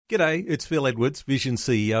G'day, it's Phil Edwards, Vision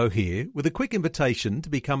CEO here, with a quick invitation to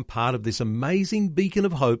become part of this amazing beacon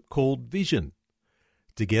of hope called Vision.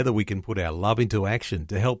 Together we can put our love into action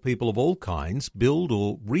to help people of all kinds build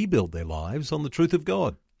or rebuild their lives on the truth of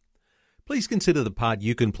God. Please consider the part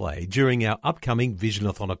you can play during our upcoming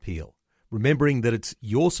Visionathon appeal, remembering that it's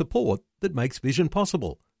your support that makes Vision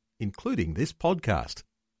possible, including this podcast.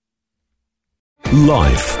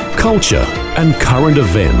 Life, culture, and current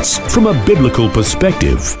events from a biblical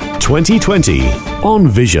perspective. 2020 on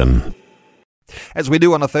Vision. As we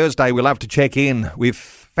do on a Thursday, we'll have to check in with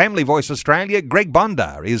Family Voice Australia. Greg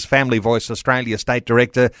Bondar is Family Voice Australia State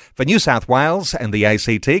Director for New South Wales and the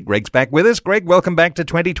ACT. Greg's back with us. Greg, welcome back to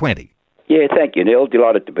 2020. Yeah, thank you, Neil.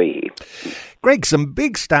 Delighted to be here. Greg, some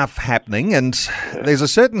big stuff happening, and there's a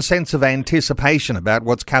certain sense of anticipation about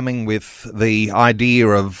what's coming with the idea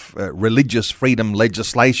of religious freedom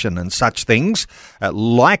legislation and such things,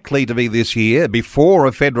 likely to be this year before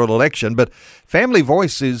a federal election. But Family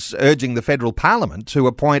Voice is urging the federal parliament to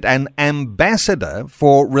appoint an ambassador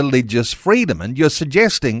for religious freedom, and you're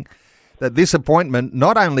suggesting that this appointment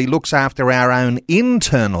not only looks after our own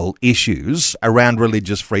internal issues around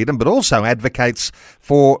religious freedom, but also advocates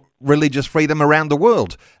for religious freedom around the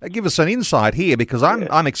world. Give us an insight here, because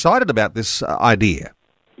I'm excited about this idea.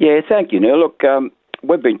 Yeah, thank you, Neil. Look,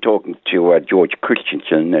 we've been talking to George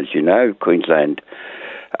Christensen, as you know, Queensland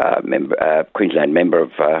member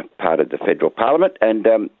of part of the federal parliament, and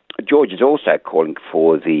George is also calling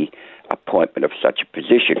for the appointment of such a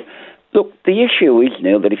position. Look, the issue is,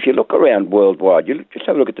 Neil, that if you look around worldwide, you just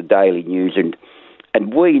have a look at the daily news,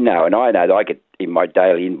 and we know, and I know that I get in my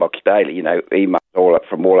daily inbox daily, emails all up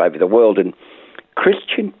from all over the world, and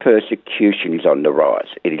Christian persecution is on the rise.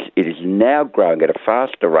 It is now growing at a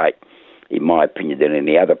faster rate, in my opinion, than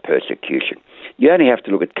any other persecution. You only have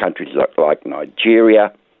to look at countries like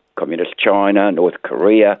Nigeria, Communist China, North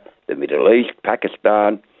Korea, the Middle East,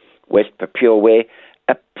 Pakistan, West Papua, where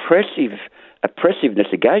oppressiveness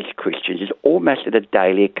against Christians is almost at a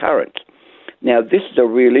daily occurrence. Now, this is a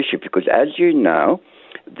real issue because, as you know,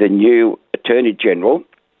 the new Attorney General,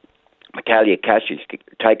 Michaelia Cash, has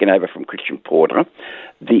taken over from Christian Porter.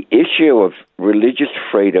 The issue of religious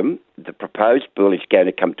freedom, the proposed bill, is going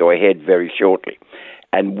to come to a head very shortly.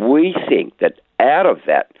 And we think that out of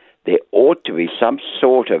that, there ought to be some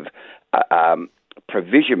sort of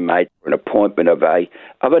provision made for an appointment of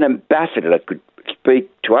an ambassador that could speak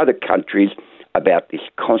to other countries about this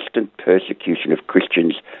constant persecution of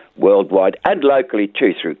Christians worldwide and locally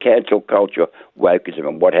too, through cancel culture, wokeism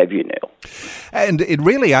and what have you, Neil. And it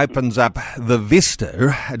really opens up the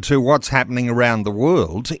vista to what's happening around the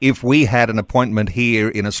world if we had an appointment here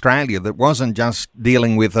in Australia that wasn't just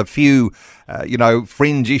dealing with a few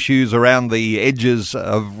fringe issues around the edges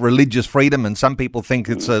of religious freedom, and some people think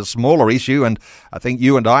it's a smaller issue, and I think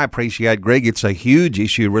you and I appreciate, Greg, it's a huge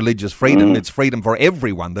issue, religious freedom. It's freedom for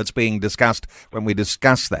everyone that's being discussed when we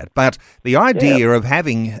discuss that. But the idea of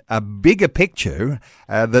having a bigger picture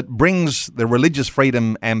that brings the religious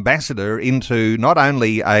freedom ambassador into not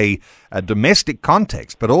only a domestic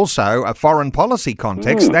context, but also a foreign policy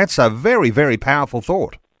context, that's a very, very powerful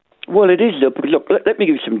thought. Well, it is. Look, let me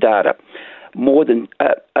give you some data. More than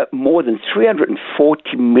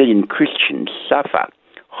 340 million Christians suffer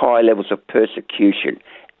high levels of persecution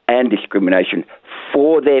and discrimination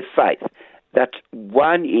for their faith. That's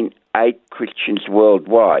 1 in 8 Christians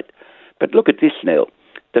worldwide. But look at this, Neil.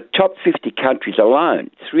 The top 50 countries alone,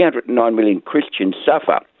 309 million Christians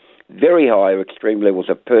suffer very high or extreme levels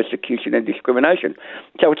of persecution and discrimination.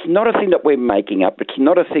 So it's not a thing that we're making up. It's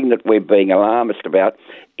not a thing that we're being alarmist about.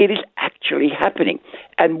 It is actually happening.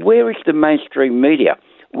 And where is the mainstream media?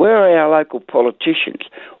 Where are our local politicians?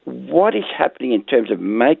 What is happening in terms of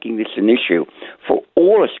making this an issue for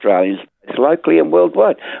all Australians, locally and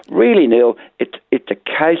worldwide? Really, Neil, it's a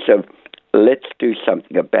case of let's do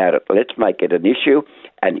something about it. Let's make it an issue.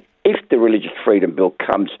 And if the Religious Freedom Bill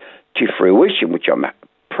comes to fruition, which I'm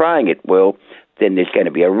praying it will, then there's going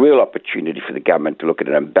to be a real opportunity for the government to look at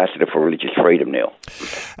an ambassador for religious freedom, Neil.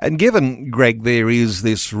 And given, Greg, there is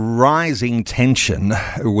this rising tension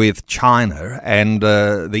with China and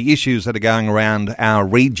the issues that are going around our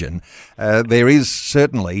region, there is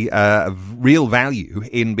certainly real value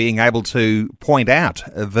in being able to point out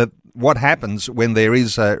that what happens when there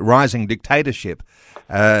is a rising dictatorship,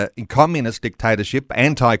 communist dictatorship,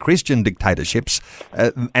 anti-Christian dictatorships,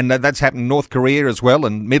 and that's happened in North Korea as well,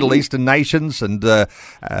 and Middle Eastern nations, and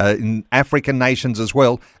in African nations as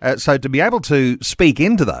well. So to be able to speak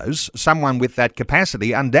into those, someone with that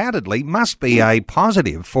capacity undoubtedly must be a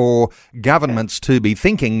positive for governments to be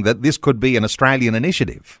thinking that this could be an Australian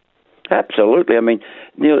initiative. Absolutely. I mean,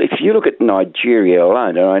 Neil, if you look at Nigeria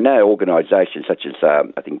alone, and I know organisations such as,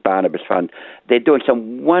 I think, Barnabas Fund, they're doing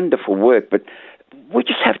some wonderful work, but we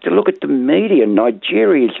just have to look at the media.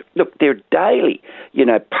 Nigerians, look, they're daily.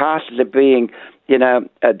 Pastors are being,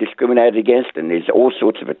 discriminated against, and there's all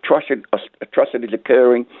sorts of atrocities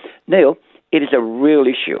occurring. Neil, it is a real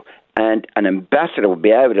issue, and an ambassador will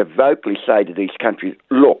be able to vocally say to these countries,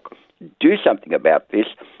 look, do something about this.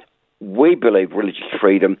 We believe religious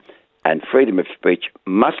freedom and freedom of speech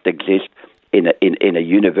must exist in a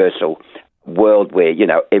universal world where,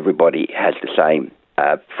 everybody has the same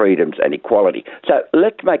freedoms and equality. So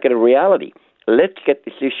let's make it a reality. Let's get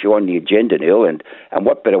this issue on the agenda, Neil, and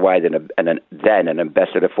what better way than an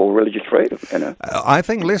ambassador for religious freedom? I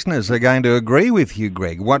think listeners are going to agree with you,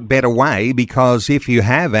 Greg. What better way? Because if you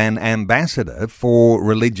have an ambassador for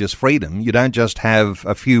religious freedom, you don't just have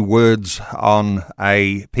a few words on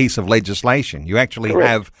a piece of legislation. You actually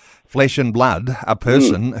have flesh and blood, a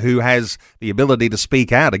person who has the ability to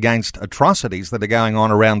speak out against atrocities that are going on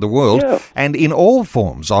around the world and in all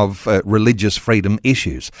forms of religious freedom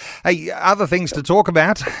issues. Other things to talk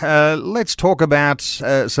about. Let's talk about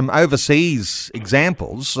some overseas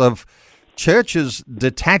examples of churches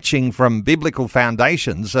detaching from biblical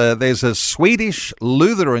foundations. There's a Swedish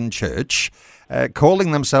Lutheran church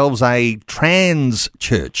calling themselves a trans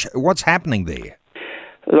church. What's happening there?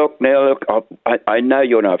 Look, I know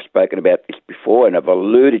you and I have spoken about this before, and I've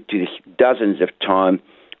alluded to this dozens of times.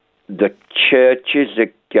 The churches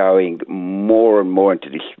are going more and more into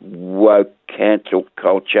this woke cancel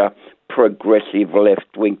culture, progressive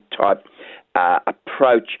left-wing type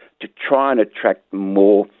approach to try and attract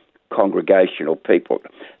more congregational people.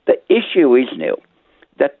 The issue is, Neil,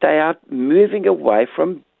 that they are moving away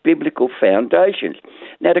from biblical foundations.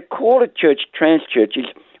 Now, to call a church trans church is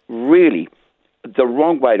really the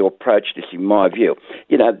wrong way to approach this, in my view.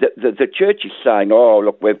 The church is saying, oh,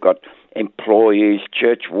 look, we've got employees,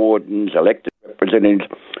 church wardens, elected representatives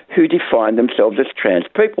who define themselves as trans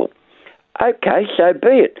people. Okay, so be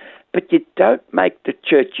it. But you don't make the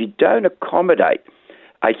church, you don't accommodate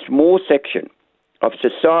a small section of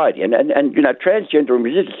society. And transgenderism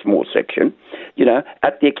is a small section,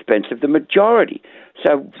 at the expense of the majority.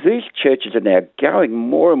 So these churches are now going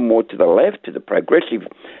more and more to the left, to the progressive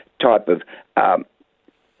type of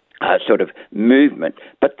sort of movement.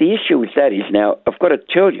 But the issue with that is now, I've got to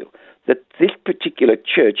tell you, that this particular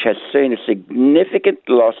church has seen a significant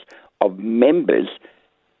loss of members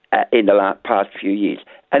in the past few years.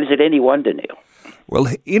 And is it any wonder, Neil? Well,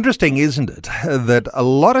 interesting, isn't it, that a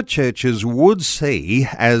lot of churches would see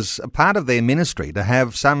as a part of their ministry to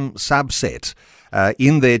have some subset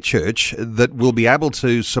in their church that will be able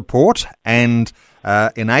to support and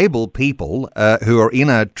enable people who are in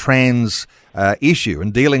a trans issue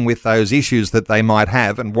and dealing with those issues that they might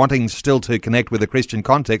have and wanting still to connect with a Christian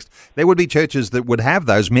context. There would be churches that would have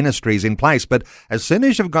those ministries in place. But as soon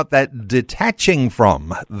as you've got that detaching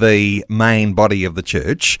from the main body of the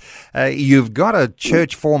church, you've got a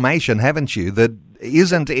church formation, haven't you, that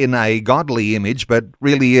isn't in a godly image, but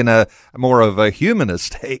really in a more of a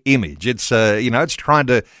humanist image. It's it's trying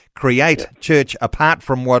to create church apart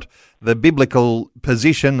from what the biblical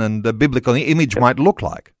position and the biblical image might look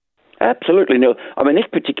like. Absolutely, Neil. I mean, this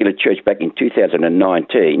particular church back in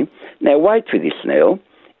 2019, now wait for this, Neil,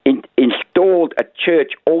 installed a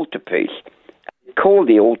church altarpiece, called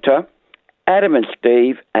the altar Adam and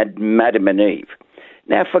Steve and Madam and Eve.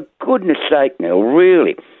 Now, for goodness sake, Neil,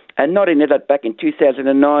 really, and not only that, back in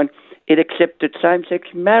 2009, it accepted same-sex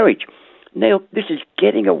marriage. Neil, this is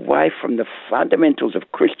getting away from the fundamentals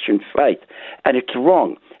of Christian faith, and it's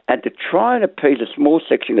wrong. And to try and appease a small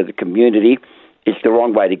section of the community is the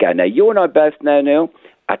wrong way to go. Now, you and I both know, Neil,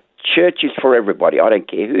 a church is for everybody. I don't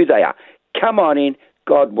care who they are. Come on in.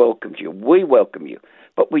 God welcomes you. We welcome you.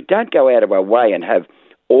 But we don't go out of our way and have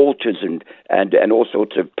altars and all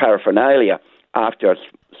sorts of paraphernalia after a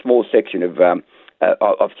small section of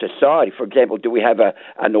society. For example, do we have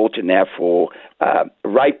an altar now for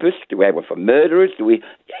rapists? Do we have one for murderers?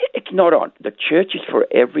 It's not on. The church is for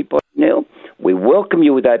everybody, Neil. We welcome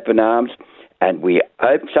you with open arms, and we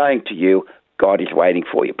are saying to you, God is waiting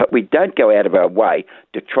for you. But we don't go out of our way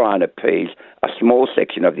to try and appease a small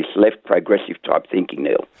section of this left progressive type thinking,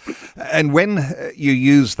 Neil. And when you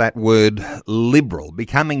use that word liberal,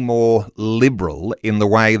 becoming more liberal in the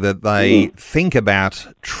way that they think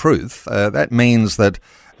about truth, that means that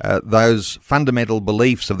those fundamental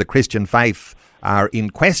beliefs of the Christian faith are in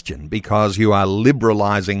question because you are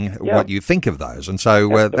liberalising what you think of those. And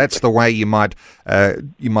so that's the way you might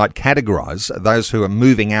categorise those who are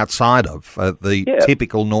moving outside of the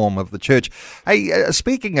typical norm of the church. Hey,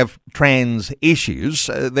 speaking of trans issues,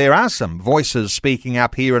 there are some voices speaking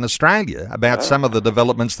up here in Australia about some of the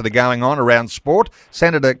developments that are going on around sport.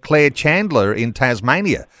 Senator Claire Chandler in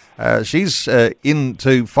Tasmania, she's in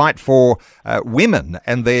to fight for women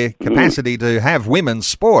and their capacity to have women's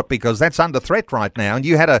sport, because that's under threat right now. And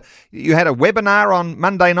you had a webinar on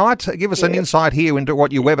Monday night. Give us an insight here into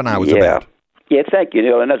what your webinar was about. Yeah, thank you,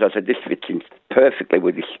 Neil. And as I said, this fits in perfectly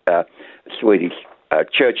with this Swedish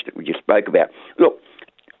church that we just spoke about. Look,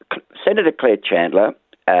 Senator Claire Chandler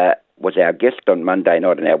was our guest on Monday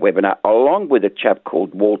night in our webinar, along with a chap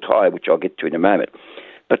called Walt Heyer, which I'll get to in a moment.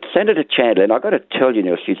 But Senator Chandler, and I've got to tell you,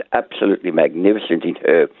 Neil, she's absolutely magnificent in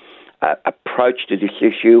her approach to this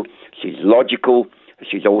issue. She's logical.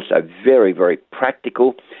 She's also very, very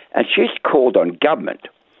practical. And she's called on government,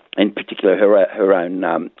 in particular her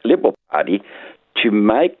own Liberal Party, to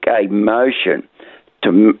make a motion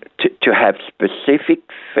to have specific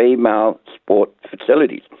female sport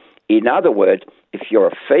facilities. In other words, if you're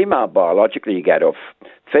a female biologically, you go to a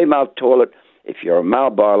female toilet. If you're a male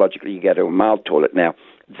biologically, you go to a male toilet. Now,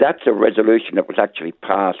 that's a resolution that was actually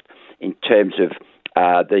passed in terms of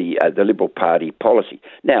the Liberal Party policy.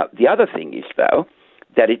 Now, the other thing is, though,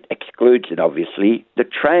 that it excludes, and obviously, the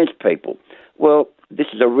trans people. Well, this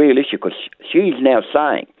is a real issue, because she's now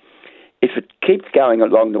saying, if it keeps going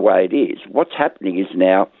along the way it is, what's happening is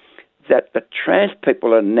now that the trans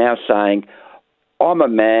people are now saying, I'm a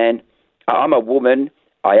man, I'm a woman,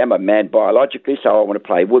 I am a man biologically, so I want to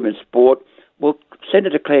play women's sport. Well,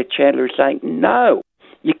 Senator Claire Chandler is saying, no,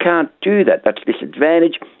 you can't do that. That's a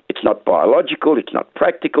disadvantage. It's not biological, it's not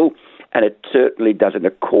practical, and it certainly doesn't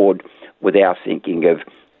accord with our thinking of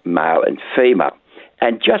male and female.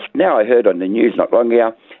 And just now I heard on the news not long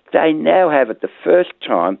ago, they now have at the first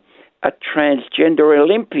time a transgender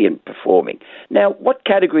Olympian performing. Now, what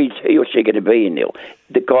category is he or she going to be in, Neil?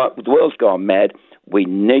 The world's gone mad. We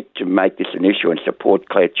need to make this an issue and support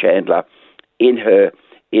Claire Chandler in her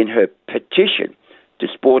petition to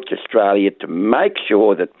Sports Australia to make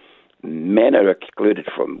sure that men are excluded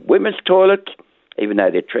from women's toilets, even though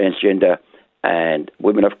they're transgender, and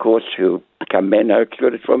women, of course, who become men are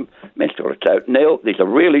excluded from men's toilets. So, Neil, there's a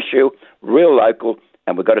real issue, real local,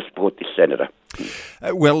 and we've got to support this senator.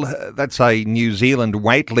 That's a New Zealand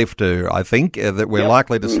weightlifter, I think, that we're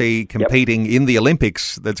likely to see competing in the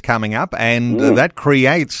Olympics that's coming up, and that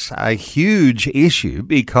creates a huge issue,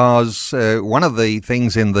 because one of the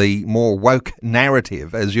things in the more woke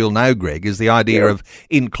narrative, as you'll know, Greg, is the idea of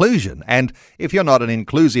inclusion. And if you're not an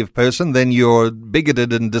inclusive person, then you're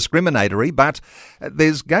bigoted and discriminatory. But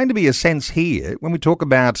there's going to be a sense here, when we talk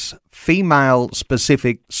about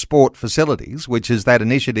female-specific sport facilities, which is that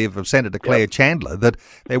initiative of Senator Claire Chandler, that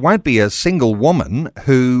there won't be a single woman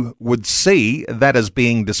who would see that as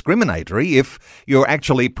being discriminatory if you're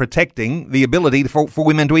actually protecting the ability for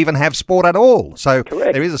women to even have sport at all. So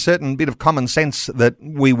there is a certain bit of common sense that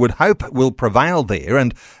we would hope will prevail there,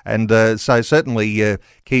 and so certainly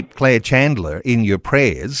keep Claire Chandler in your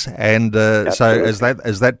prayers, and so as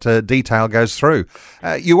that detail goes through.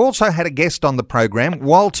 You also had a guest on the program,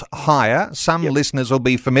 Walt Heyer. Some listeners will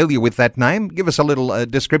be familiar with that name. Give us a little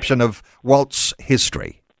description of Walt's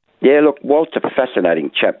history. Yeah, look, Walt's a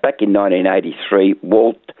fascinating chap. Back in 1983,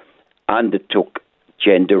 Walt undertook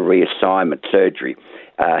gender reassignment surgery.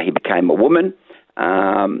 He became a woman.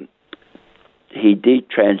 He did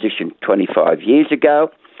transition 25 years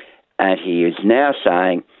ago, and he is now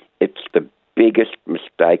saying it's the biggest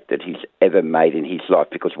mistake that he's ever made in his life,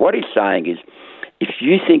 because what he's saying is, if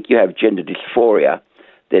you think you have gender dysphoria,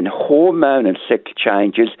 then hormone and sex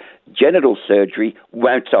changes, genital surgery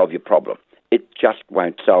won't solve your problem. It just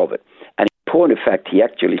won't solve it. And in point of fact, he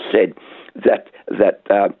actually said that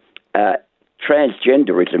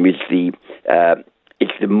transgenderism is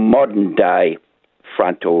the modern day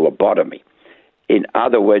frontal lobotomy. In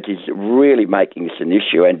other words, he's really making this an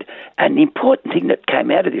issue. And the important thing that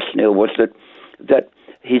came out of this, Neil, was that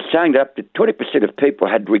he's saying that up to 20% of people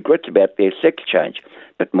had regrets about their sex change.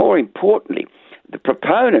 But more importantly, the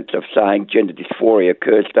proponents of saying gender dysphoria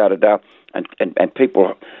occurs, and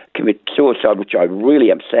people commit suicide, which I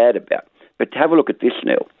really am sad about. But have a look at this,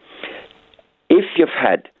 Neil. If you've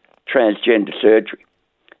had transgender surgery,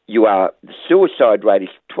 the suicide rate is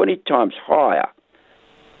 20 times higher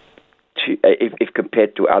if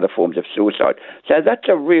compared to other forms of suicide. So that's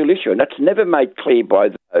a real issue, and that's never made clear by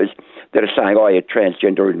those that are saying,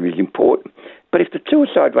 transgenderism is important. But if the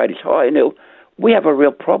suicide rate is high, Neil, we have a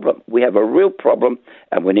real problem. We have a real problem,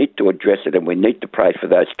 and we need to address it, and we need to pray for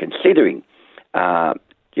those considering,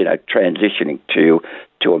 transitioning to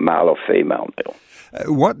a male or female male.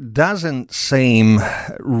 What doesn't seem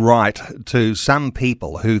right to some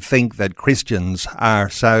people who think that Christians are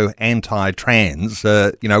so anti-trans,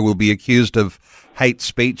 will be accused of hate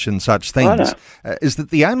speech and such things, is that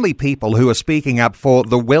the only people who are speaking up for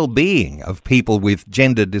the well-being of people with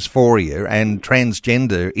gender dysphoria and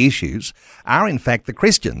transgender issues are in fact the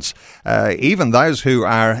Christians. Even those who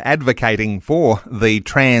are advocating for the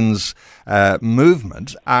trans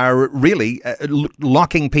movement are really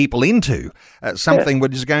locking people into something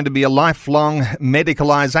which is going to be a lifelong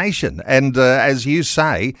medicalisation. And as you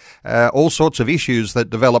say, all sorts of issues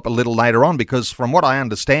that develop a little later on, because from what I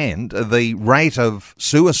understand, the rate of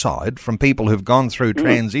suicide from people who've gone through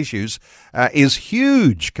trans issues is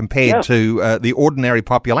huge compared to the ordinary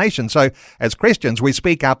population. So as Christians, we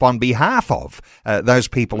speak up on behalf of those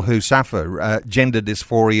people who suffer gender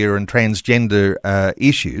dysphoria and transgender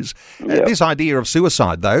issues. This idea of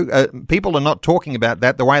suicide, though, people are not talking about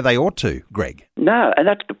that the way they ought to, Greg. No, and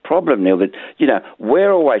that's the problem, Neil, that,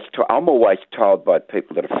 I'm always told by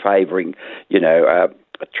people that are favouring,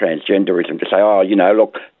 transgenderism to say,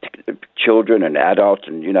 look, children and adults,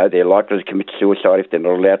 and, they're likely to commit suicide if they're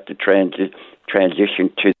not allowed to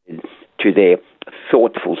transition to their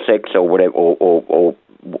thoughtful sex or whatever, or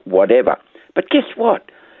whatever. But guess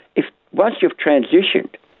what? If once you've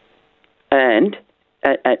transitioned and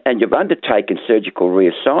you've undertaken surgical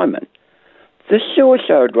reassignment, the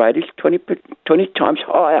suicide rate is 20 times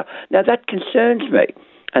higher. Now, that concerns me,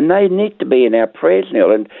 and they need to be in our prayers,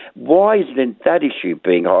 Neil. And why isn't that issue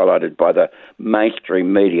being highlighted by the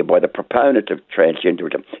mainstream media, by the proponents of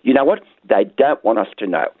transgenderism? You know what? They don't want us to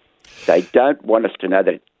know. They don't want us to know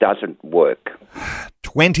that it doesn't work.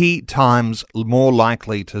 20 times more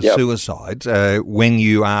likely to suicide when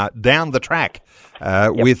you are down the track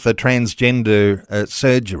with the transgender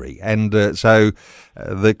surgery. And so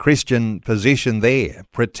the Christian position there,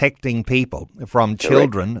 protecting people from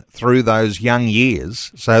children through those young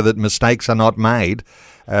years so that mistakes are not made,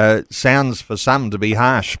 sounds for some to be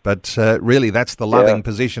harsh, but really that's the loving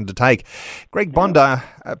position to take. Greg Bondar,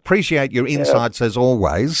 appreciate your insights as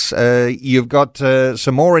always. You've got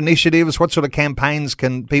some more initiatives. What sort of campaigns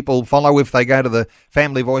can people follow if they go to the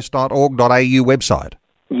familyvoice.org.au website?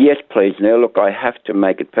 Yes, please, Neil. Look, I have to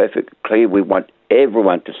make it perfectly clear. We want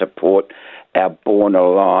everyone to support our Born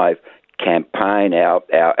Alive campaign, our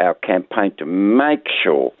campaign to make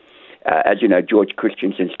sure, as you know, George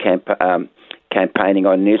Christensen's campaigning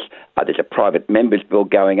on this. There's a private members bill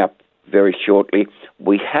going up very shortly.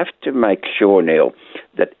 We have to make sure, Neil,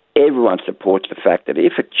 that everyone supports the fact that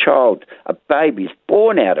if a baby is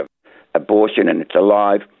born out of abortion and it's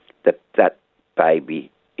alive, that baby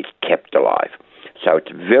is kept alive. So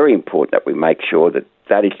it's very important that we make sure that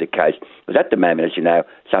is the case. Because at the moment, as you know,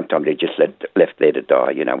 sometimes they're just left there to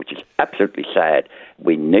die, which is absolutely sad.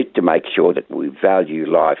 We need to make sure that we value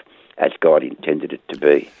life as God intended it to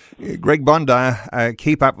be. Greg Bondar,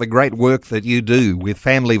 keep up the great work that you do with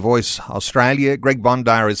Family Voice Australia. Greg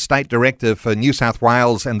Bondar is State Director for New South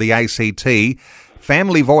Wales and the ACT.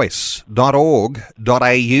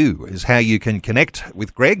 familyvoice.org.au is how you can connect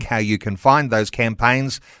with Greg, how you can find those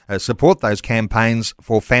campaigns, support those campaigns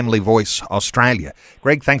for Family Voice Australia.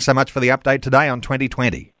 Greg, thanks so much for the update today on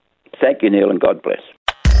 2020. Thank you, Neil, and God bless.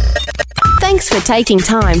 Thanks for taking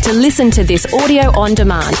time to listen to this audio on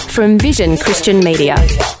demand from Vision Christian Media.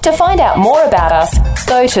 To find out more about us,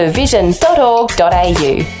 go to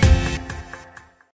vision.org.au.